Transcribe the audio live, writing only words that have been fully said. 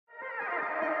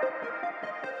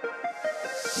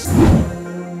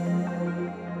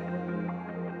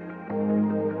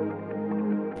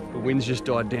wind's just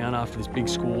died down after this big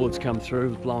squall that's come through. It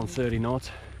was blowing 30 knots.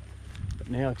 But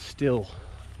now it's still.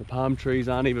 The palm trees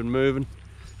aren't even moving.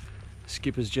 The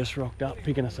skipper's just rocked up,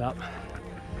 picking us up.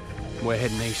 We're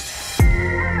heading east.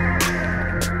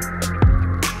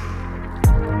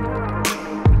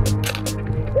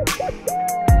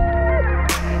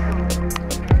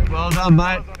 Well done,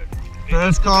 mate.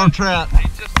 First coral trout.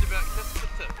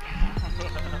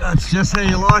 That's just how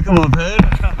you like them, I've heard.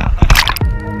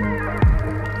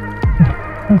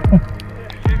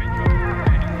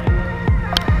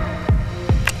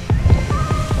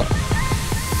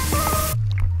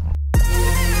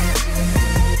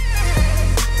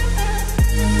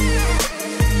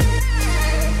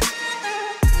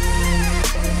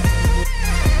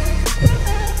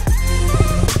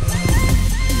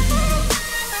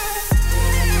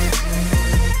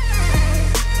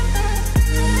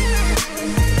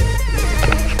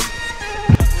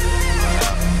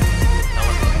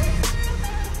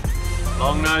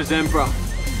 Long-nosed emperor.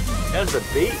 How's the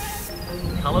beak?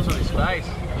 Colours on his face.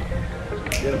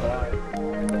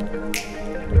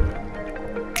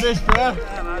 Fish, bro.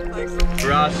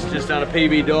 For us, just done a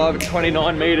PB dive at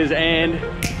 29 metres and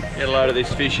get a load of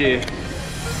this fish here.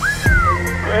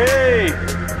 Hey!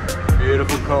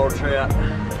 Beautiful coral trout.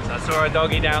 So I saw a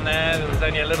doggy down there that was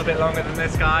only a little bit longer than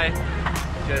this guy.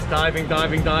 Just diving,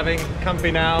 diving, diving.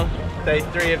 Comfy now. Day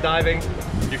 3 of diving.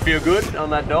 You feel good on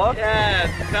that dive? Yeah,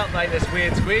 it felt like this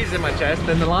weird squeeze in my chest,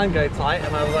 then the line go tight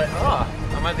and I was like, oh,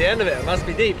 I'm at the end of it, it must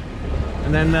be deep.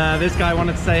 And then this guy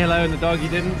wanted to say hello and the doggy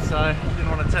didn't, so I didn't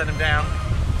want to turn him down.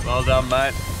 Well done,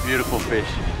 mate. Beautiful fish.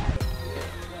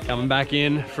 Coming back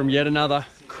in from yet another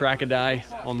cracker day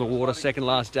on the water, second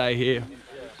last day here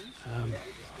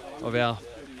of our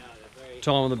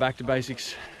time on the Back to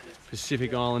Basics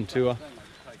Pacific Island tour.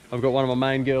 I've got one of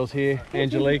my main girls here,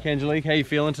 Angelique. Angelique, how you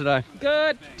feeling today?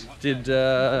 Good. Did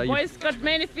Boys got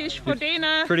many fish for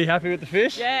dinner. pretty happy with the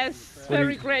fish? Yes,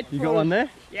 very grateful. You got one there?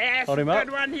 Yes, Hold him up.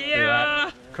 good one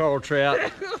here. Coral trout,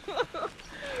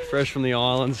 fresh from the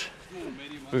islands.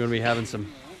 We're going to be having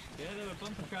some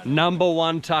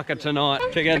 #1 tucker tonight.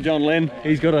 Check out John Len.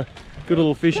 He's got a good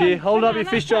little fish here. Hold up your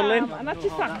fish, John Len.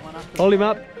 Hold him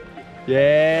up.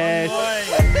 Yes.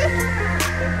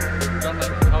 John,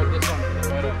 hold this one.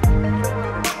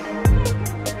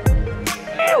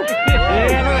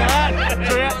 Yeah, look at that.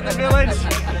 Trout in the village.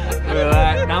 Look at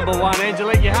that. #1.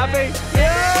 Angelique, you happy?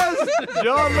 Yes!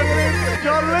 John, look at him.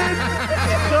 John Lynn.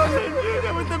 John Lynn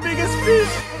Jr. with the biggest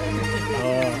fish.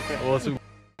 Oh, awesome.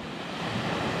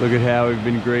 Look at how we've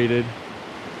been greeted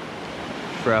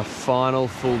for our final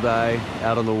full day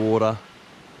out on the water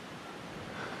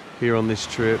here on this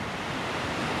trip.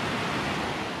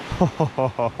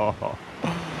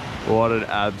 What an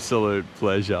absolute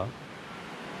pleasure.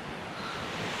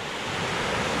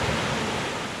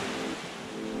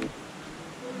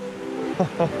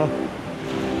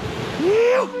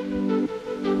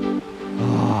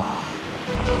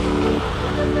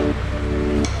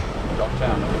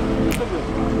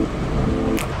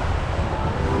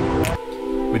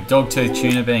 With Dogtooth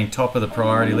Tuna being top of the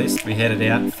priority list, we headed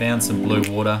out, found some blue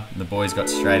water, and the boys got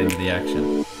straight into the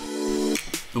action.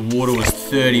 The water was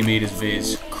 30 metres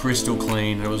viz, crystal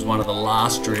clean, and it was one of the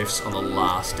last drifts on the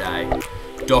last day.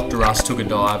 Dr. Russ took a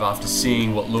dive after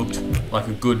seeing what looked like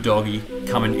a good doggy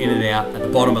coming in and out at the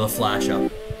bottom of the flasher.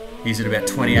 He's at about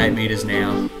 28 metres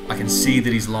now. I can see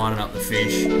that he's lining up the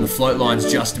fish. The float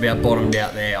line's just about bottomed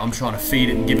out there. I'm trying to feed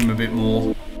it and give him a bit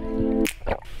more.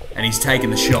 And he's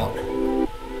taken the shot.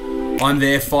 I'm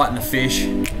there fighting the fish,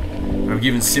 and I'm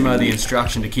giving Simo the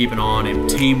instruction to keep an eye on him.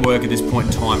 Teamwork at this point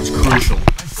in time is crucial.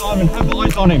 Simon, have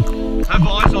eyes on him. Have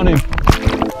eyes on him.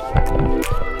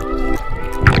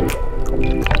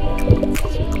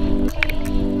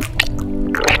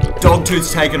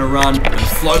 Dogtooth's taking a run, and the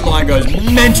float line goes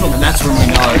mental, and that's when we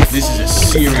know this is a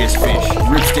serious fish.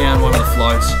 Rips down one of the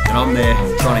floats, and I'm there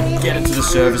trying to get it to the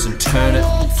surface and turn it,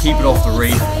 keep it off the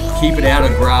reef, keep it out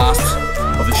of grasp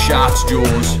of the shark's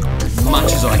jaws as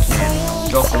much as I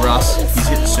can. Dr. Russ, he's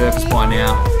hit the surface by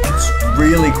now. It's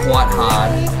really quite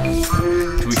hard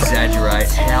to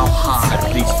exaggerate how hard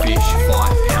these fish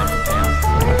fight pound for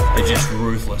pound. They're just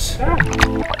ruthless.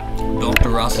 Dr.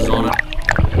 Russ is on it,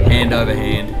 hand over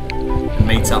hand, and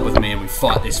meets up with me, and we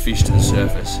fight this fish to the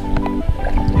surface.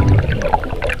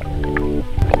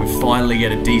 We finally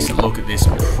get a decent look at this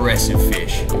impressive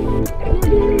fish.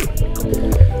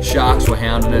 Sharks were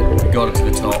hounding it, we got it to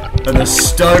the top, and the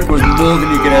stoke was more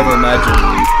than you could ever imagine.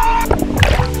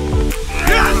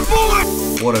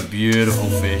 What a beautiful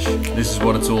fish. This is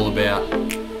what it's all about.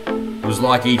 It was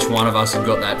like each one of us had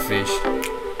got that fish.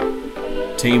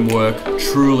 Teamwork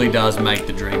truly does make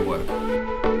the dream work.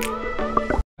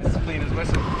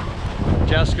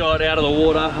 Just got out of the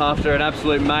water after an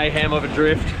absolute mayhem of a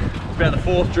drift. It's about the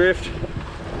 4th drift.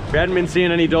 We hadn't been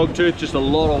seeing any dogtooth, just a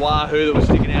lot of wahoo that was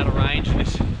sticking out of range in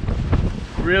this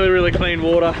really, really clean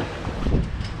water.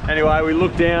 Anyway, we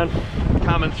looked down,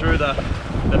 coming through the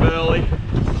burley,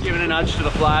 giving a nudge to the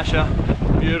flasher.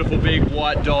 Beautiful big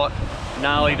white dot,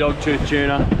 gnarly dogtooth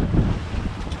tuna.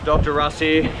 Dr. Russ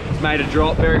here has made a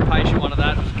drop, very patient one of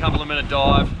that. It was a couple of minute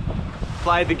dive.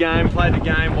 Played the game,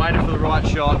 waited for the right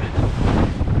shot,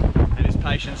 and his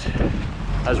patience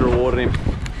has rewarded him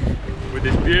with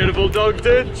this beautiful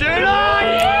dogtooth tuna.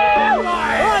 Yeah,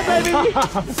 alright, baby.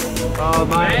 Oh,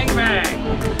 mate. Bang,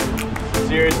 bang.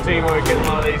 Serious teamwork getting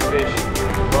one of these fish.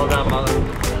 Well done, mother.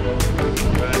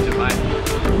 Virgin, mate.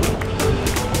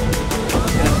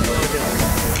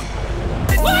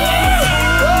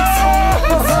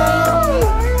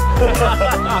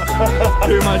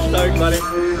 Too much stoke, buddy.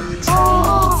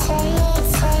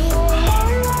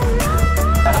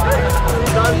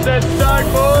 Sunset stoke,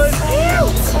 boys.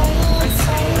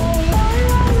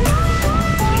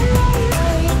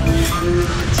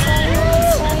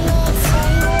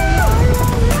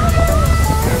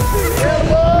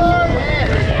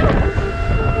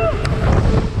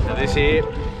 Now this here,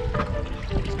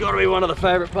 it's got to be one of the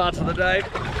favourite parts of the day.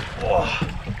 Oh,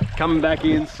 coming back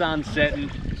in, sun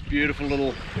setting. Beautiful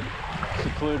little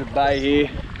secluded bay here,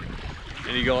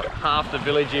 and you got half the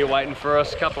village here waiting for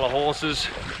us, a couple of horses,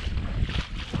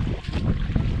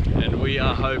 and we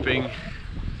are hoping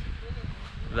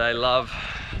they love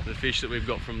the fish that we've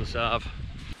got from the sarve.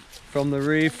 From the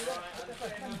reef,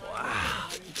 wow.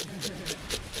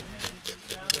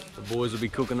 The boys will be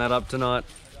cooking that up tonight.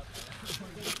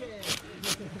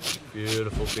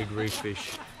 Beautiful big reef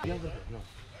fish.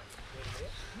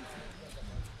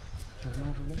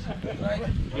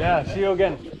 Yeah, see you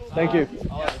again. Thank you.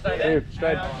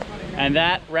 Straight. And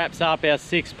that wraps up our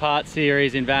 6-part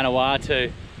series in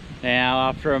Vanuatu. Now,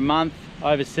 after a month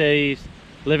overseas,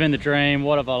 living the dream,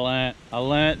 what have I learnt? I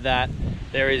learnt that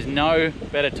there is no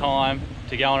better time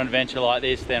to go on an adventure like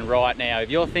this than right now.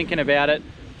 If you're thinking about it,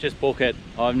 just book it.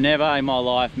 I've never in my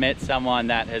life met someone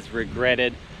that has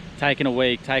regretted taking a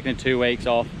week, taking 2 weeks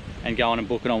off and going and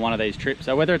booking on one of these trips.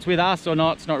 So whether it's with us or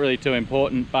not, it's not really too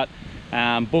important, but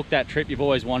book that trip you've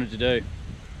always wanted to do.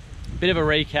 Bit of a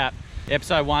recap.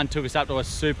 Episode 1 took us up to a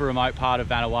super remote part of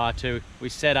Vanuatu. We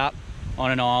set up on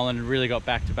an island and really got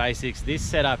back to basics. This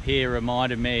setup here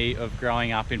reminded me of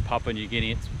growing up in Papua New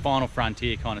Guinea. It's final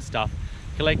frontier kind of stuff.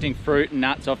 Collecting fruit and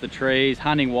nuts off the trees,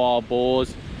 hunting wild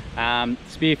boars,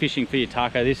 spearfishing for your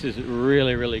taco. This is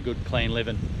really, really good, clean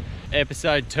living.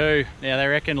 Episode 2, now they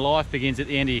reckon life begins at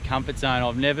the end of your comfort zone.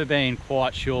 I've never been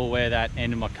quite sure where that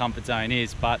end of my comfort zone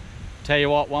is, but tell you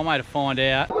what, one way to find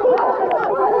out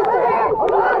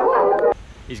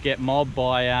is get mobbed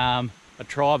by a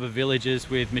tribe of villagers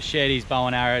with machetes, bow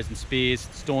and arrows and spears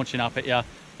staunching up at you.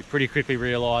 You pretty quickly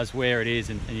realise where it is,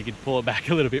 and you can pull it back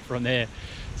a little bit from there.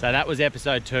 So that was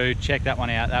episode 2, check that one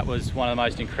out. That was one of the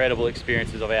most incredible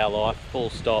experiences of our life, full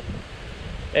stop.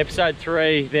 Episode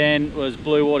 3 then was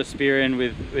Bluewater spearing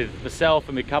with myself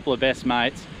and a couple of best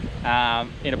mates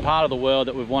in a part of the world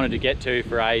that we've wanted to get to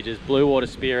for ages. Bluewater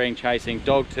spearing, chasing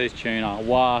dogtooth tuna,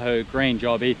 wahoo, green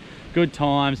jobby, good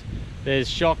times. There's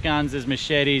shotguns, there's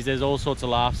machetes, there's all sorts of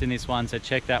laughs in this one, so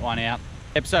check that one out.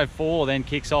 Episode 4 then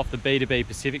kicks off the B2B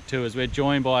Pacific Tours. We're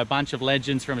joined by a bunch of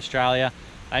legends from Australia.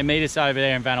 They meet us over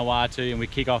there in Vanuatu and we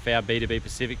kick off our B2B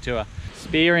Pacific Tour.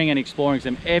 Spearing and exploring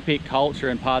some epic culture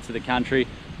in parts of the country,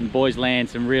 and the boys land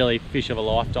some really fish of a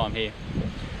lifetime here.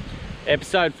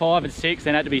 Episode 5 and 6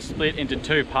 then had to be split into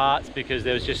 2 parts because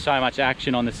there was just so much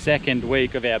action on the second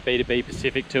week of our B2B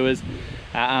Pacific Tours.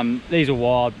 These are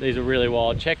wild, these are really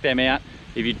wild. Check them out.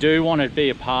 If you do want to be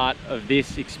a part of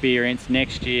this experience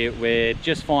next year, we're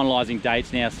just finalising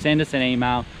dates now. Send us an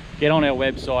email, get on our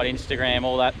website, Instagram,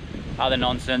 all that other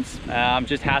nonsense.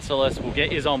 Just hassle us, we'll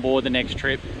get you on board the next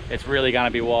trip. It's really going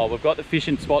to be wild. We've got the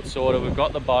fishing spot sorted, we've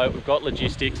got the boat, we've got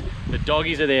logistics. The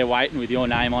doggies are there waiting with your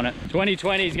name on it.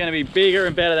 2020 is going to be bigger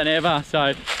and better than ever,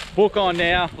 so book on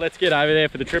now. Let's get over there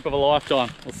for the trip of a lifetime.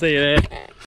 We'll see you there.